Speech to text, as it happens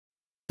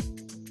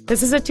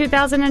This is a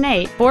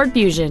 2008 Ford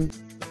Fusion.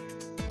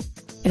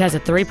 It has a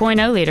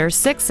 3.0-liter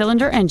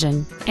six-cylinder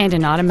engine and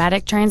an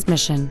automatic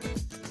transmission.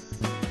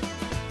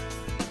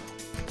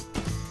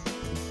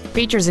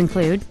 Features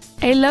include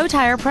a low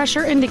tire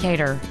pressure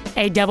indicator,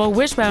 a double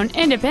wishbone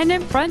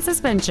independent front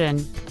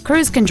suspension,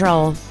 cruise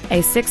control,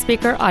 a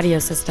 6-speaker audio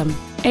system,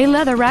 a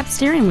leather-wrapped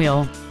steering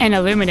wheel, an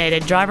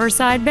illuminated driver's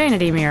side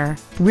vanity mirror,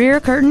 rear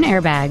curtain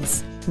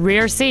airbags,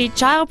 rear seat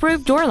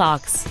child-proof door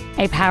locks,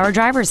 a power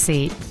driver's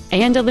seat,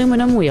 and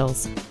aluminum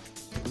wheels.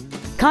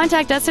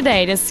 Contact us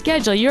today to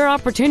schedule your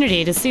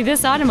opportunity to see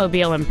this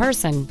automobile in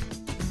person.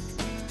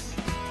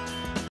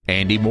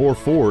 Andy Moore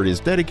Ford is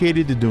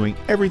dedicated to doing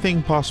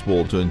everything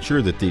possible to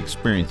ensure that the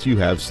experience you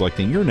have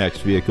selecting your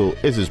next vehicle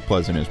is as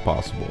pleasant as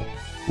possible.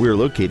 We are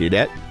located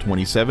at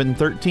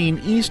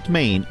 2713 East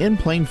Main in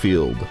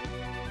Plainfield.